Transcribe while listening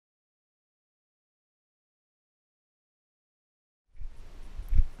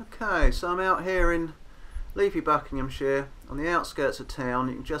Okay, so I'm out here in leafy Buckinghamshire on the outskirts of town.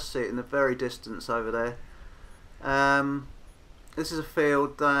 You can just see it in the very distance over there. This is a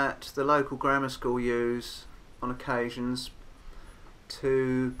field that the local grammar school use on occasions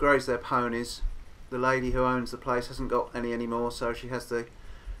to graze their ponies. The lady who owns the place hasn't got any anymore, so she has the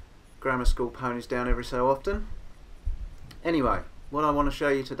grammar school ponies down every so often. Anyway, what I want to show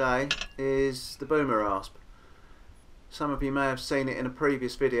you today is the Boomerasp. Some of you may have seen it in a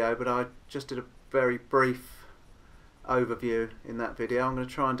previous video, but I just did a very brief overview in that video. I'm going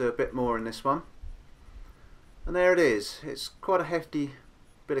to try and do a bit more in this one. And there it is. It's quite a hefty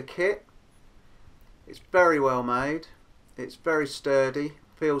bit of kit. It's very well made. It's very sturdy.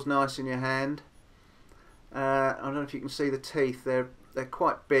 Feels nice in your hand. I don't know if you can see the teeth. They're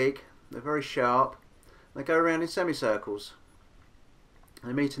quite big. They're very sharp. They go around in semicircles.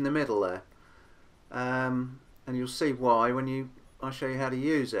 They meet in the middle there. And you'll see why when I show you how to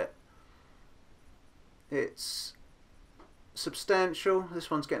use it. It's substantial.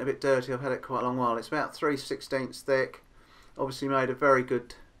 This one's getting a bit dirty. I've had it quite a long while. It's about 3/16 thick. Obviously made of very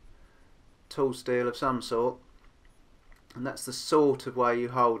good tool steel of some sort. And that's the sort of way you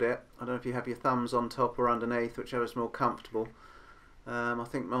hold it. I don't know if you have your thumbs on top or underneath, whichever's more comfortable. I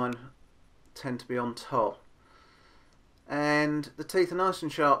think mine tend to be on top. And the teeth are nice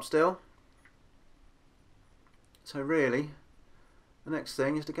and sharp still. So really, the next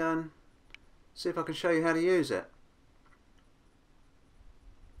thing is to go and see if I can show you how to use it.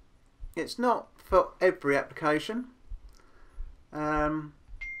 It's not for every application.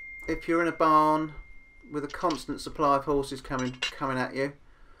 If you're in a barn with a constant supply of horses coming at you,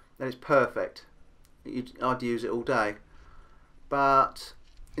 then it's perfect. I'd use it all day. But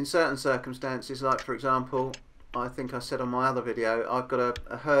in certain circumstances, like for example, I think I said on my other video, I've got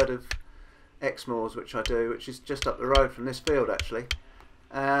a herd of Exmoors which I do, which is just up the road from this field actually,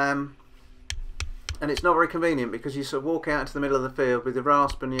 and it's not very convenient because you sort of walk out into the middle of the field with your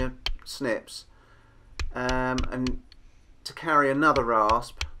rasp and your snips, and to carry another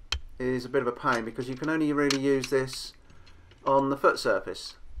rasp is a bit of a pain because you can only really use this on the foot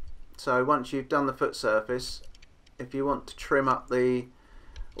surface. So once you've done the foot surface, if you want to trim up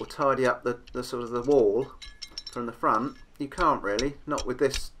or tidy up the sort of the wall from the front, you can't really, not with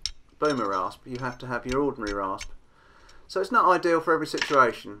this Boomerasp. You have to have your ordinary rasp. So it's not ideal for every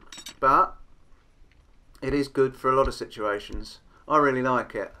situation, but it is good for a lot of situations. I really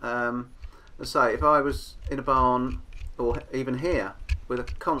like it. As I say, if I was in a barn or even here with a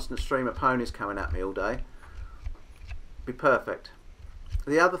constant stream of ponies coming at me all day, it'd be perfect.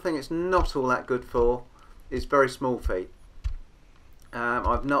 The other thing it's not all that good for is very small feet.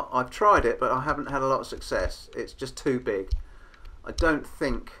 I've tried it, but I haven't had a lot of success. It's just too big. I don't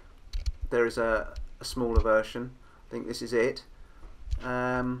think there is a smaller version. I think this is it.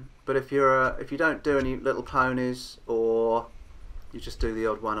 But if you don't do any little ponies, or you just do the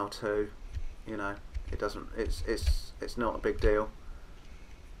odd one or two, you know, it's not a big deal.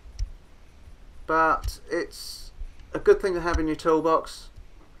 But it's a good thing to have in your toolbox,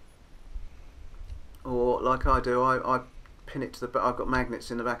 or like I do, I pin it to the. I've got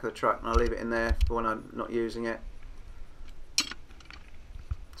magnets in the back of the truck, and I leave it in there for when I'm not using it.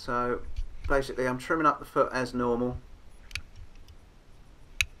 So basically I'm trimming up the foot as normal.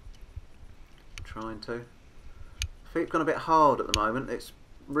 Trying to. Feet gone a bit hard at the moment. It's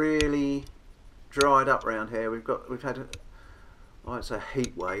really dried up around here. We've had I won't say a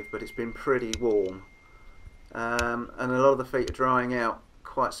heat wave, but it's been pretty warm. And a lot of the feet are drying out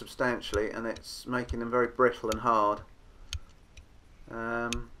quite substantially, and it's making them very brittle and hard.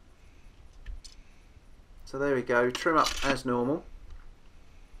 So there we go. Trim up as normal.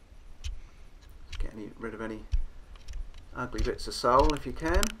 Get rid of any ugly bits of sole if you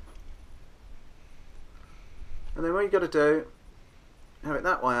can. And then what you've got to do, have it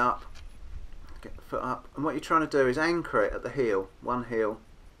that way up, get the foot up, and what you're trying to do is anchor it at the heel, one heel,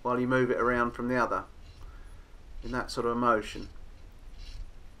 while you move it around from the other, in that sort of a motion.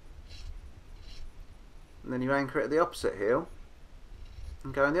 And then you anchor it at the opposite heel,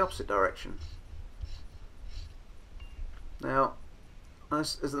 and go in the opposite direction. Now,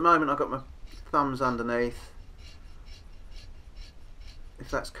 as at the moment I've got my thumbs underneath, if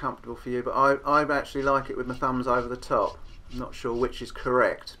that's comfortable for you, but I actually like it with my thumbs over the top. I'm not sure which is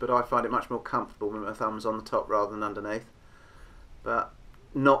correct, but I find it much more comfortable with my thumbs on the top rather than underneath. But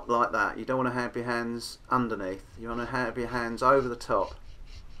not like that. You don't want to have your hands underneath. You want to have your hands over the top.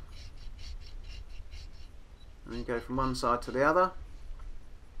 And you go from one side to the other.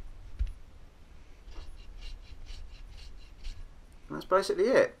 And that's basically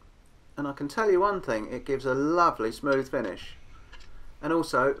it. And I can tell you one thing, it gives a lovely smooth finish. and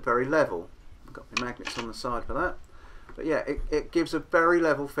also very level. I've got my magnets on the side for that. But yeah, it gives a very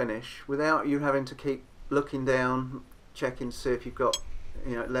level finish without you having to keep looking down, checking to see if you've got,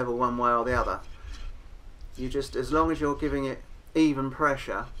 you know, level one way or the other. You just, as long as you're giving it even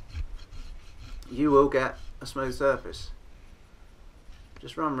pressure, you will get a smooth surface.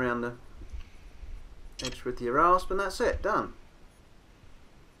 Just run around the edge with your rasp and that's it, done.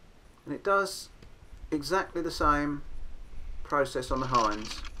 And it does exactly the same process on the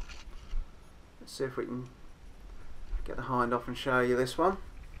hinds. Let's see if we can get the hind off and show you this one.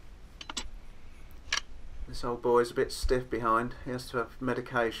 This old boy's a bit stiff behind. He has to have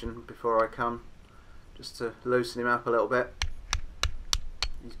medication before I come, just to loosen him up a little bit.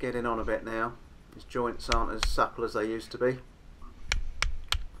 He's getting on a bit now. His joints aren't as supple as they used to be.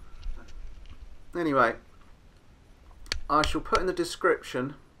 Anyway, I shall put in the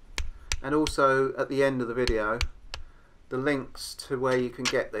description and also at the end of the video the links to where you can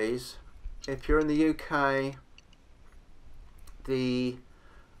get these. If you're in the UK, the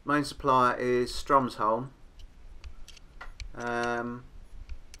main supplier is Stromsholm.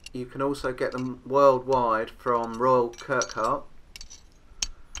 You can also get them worldwide from Royal Kirkhart,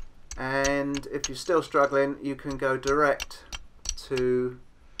 and if you're still struggling, you can go direct to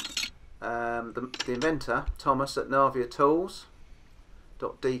the inventor Thomas at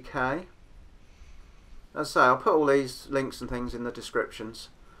naviatools.dk. As I say, I'll put all these links and things in the descriptions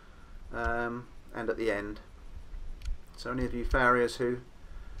and at the end. So any of you farriers who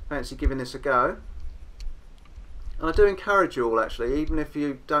fancy giving this a go, and I do encourage you all actually, even if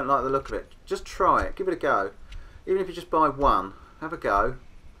you don't like the look of it, just try it, give it a go. Even if you just buy one, have a go,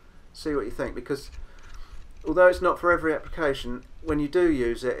 see what you think, because although it's not for every application, when you do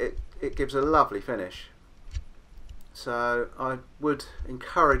use it, it gives a lovely finish. So I would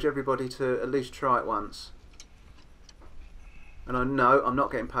encourage everybody to at least try it once. And I know I'm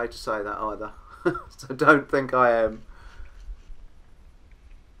not getting paid to say that either, so don't think I am.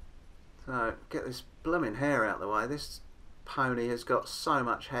 So get this blooming hair out of the way. This pony has got so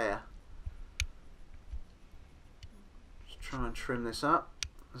much hair. Just try and trim this up.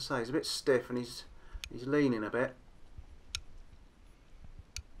 As I say, he's a bit stiff and he's leaning a bit.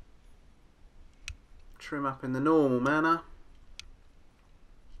 Trim up in the normal manner.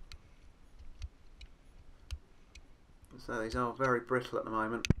 So these are very brittle at the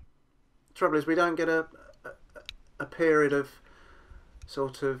moment. The trouble is we don't get a period of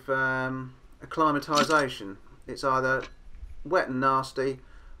sort of acclimatisation. It's either wet and nasty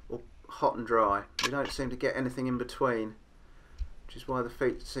or hot and dry. We don't seem to get anything in between, which is why the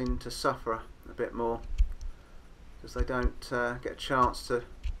feet seem to suffer a bit more, because they don't get a chance to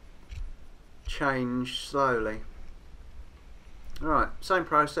change slowly. Alright, same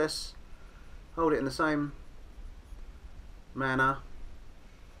process, hold it in the same manner,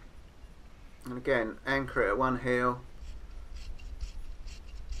 and again anchor it at one heel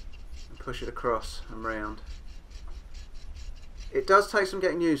and push it across and round. It does take some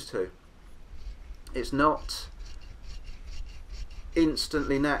getting used to. It's not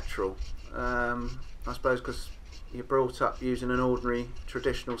instantly natural, I suppose, because you're brought up using an ordinary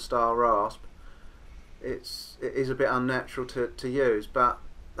traditional style rasp. It is a bit unnatural to use, but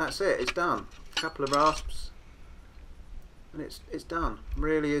that's it, it's done. A couple of rasps and it's done.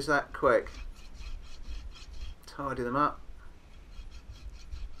 Really is that quick. Tidy them up.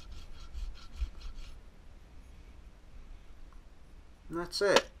 And that's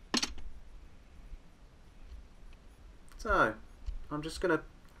it. So I'm just going to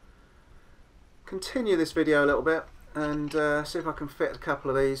continue this video a little bit and see if I can fit a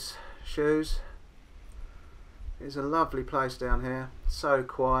couple of these shoes. It's a lovely place down here, so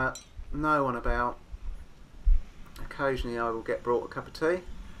quiet, no one about. Occasionally I will get brought a cup of tea,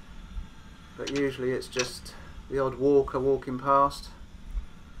 but usually it's just the odd walker walking past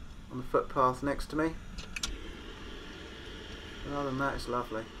on the footpath next to me. But other than that, it's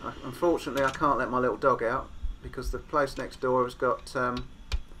lovely. Unfortunately I can't let my little dog out because the place next door has got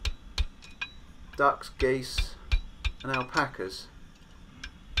ducks, geese and alpacas.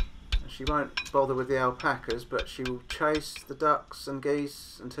 She won't bother with the alpacas, but she will chase the ducks and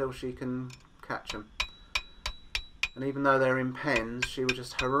geese until she can catch them. And even though they're in pens, she will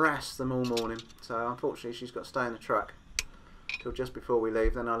just harass them all morning. So unfortunately she's got to stay in the truck till just before we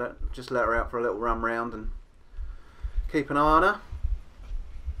leave. Then I'll just let her out for a little run round and keep an eye on her.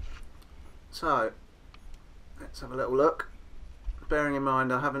 So let's have a little look. Bearing in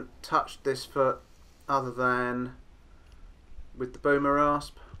mind I haven't touched this foot other than with the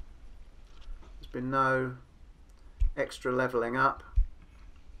Boomerasp. There's been no extra levelling up.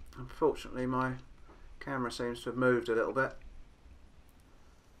 Unfortunately my camera seems to have moved a little bit.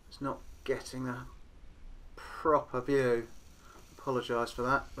 it's not getting a proper view. Apologise for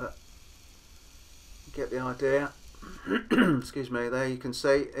that, but you get the idea. Excuse me, there you can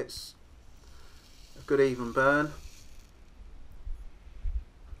see it's a good even burn,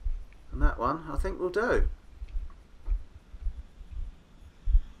 and that one I think will do.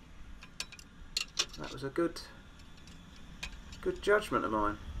 That was a good judgment of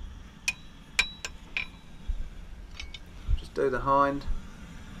mine. Just do the hind,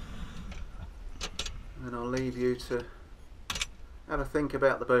 and then I'll leave you to have a think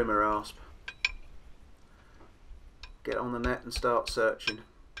about the Boomerasp. Get on the net and start searching.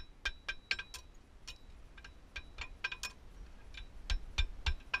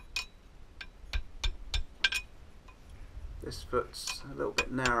 This foot's a little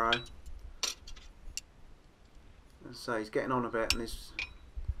bit narrow. As I say, he's getting on a bit and his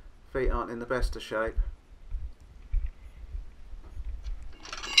feet aren't in the best of shape.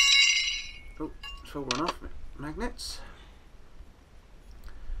 Oh, it's all run off magnets.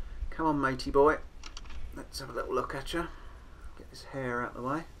 Come on, matey boy. Let's have a little look at you. Get his hair out of the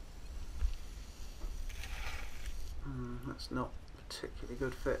way. That's not a particularly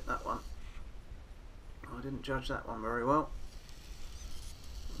good fit, that one. I didn't judge that one very well.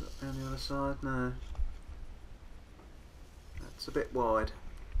 Look down the other side, no. That's a bit wide.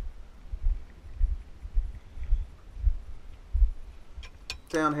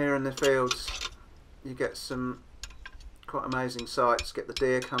 Down here in the fields you get some quite amazing sights. Get the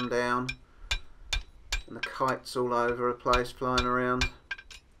deer come down and the kites all over the place flying around.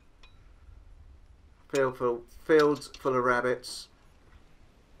 Fields full of rabbits.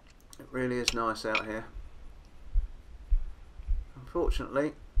 It really is nice out here.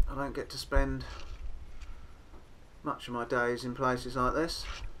 Unfortunately, I don't get to spend much of my days in places like this.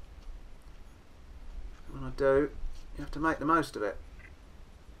 When I do, you have to make the most of it.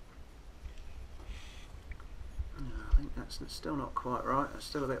 I think that's still not quite right. It's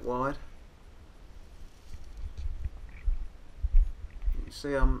still a bit wide. You can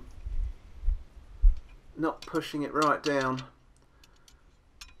see I'm not pushing it right down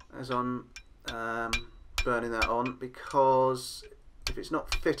as I'm burning that on, because if it's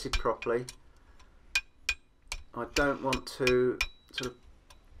not fitted properly, I don't want to sort of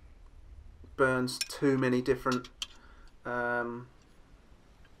burn too many different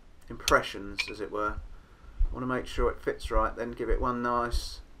impressions, as it were. I want to make sure it fits right, then give it one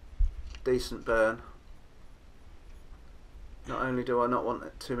nice decent burn. Not only do I not want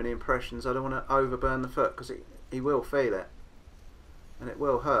too many impressions, I don't want to overburn the foot, because he will feel it and it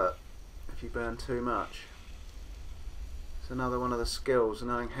will hurt if you burn too much. It's another one of the skills,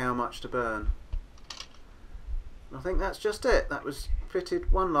 knowing how much to burn. I think that's just it. That was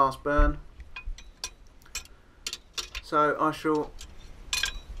fitted, one last burn. So I shall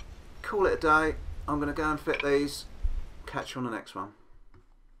call it a day. I'm going to go and fit these. Catch you on the next one.